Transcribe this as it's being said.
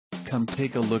Come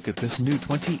take a look at this new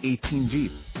 2018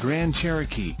 Jeep Grand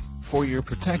Cherokee. For your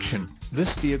protection,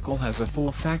 this vehicle has a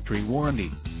full factory warranty.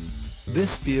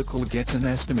 This vehicle gets an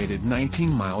estimated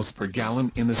 19 miles per gallon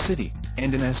in the city,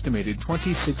 and an estimated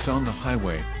 26 on the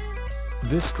highway.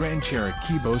 This Grand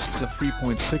Cherokee boasts a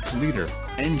 3.6-liter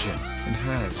engine, and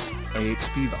has a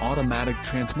 8-speed automatic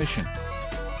transmission.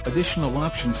 Additional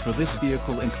options for this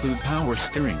vehicle include power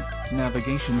steering,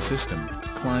 navigation system,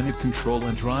 climate control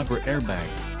and driver airbag.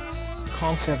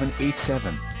 Call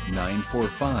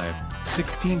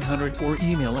 787-945-1600 or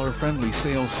email our friendly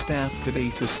sales staff today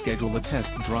to schedule a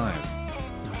test drive.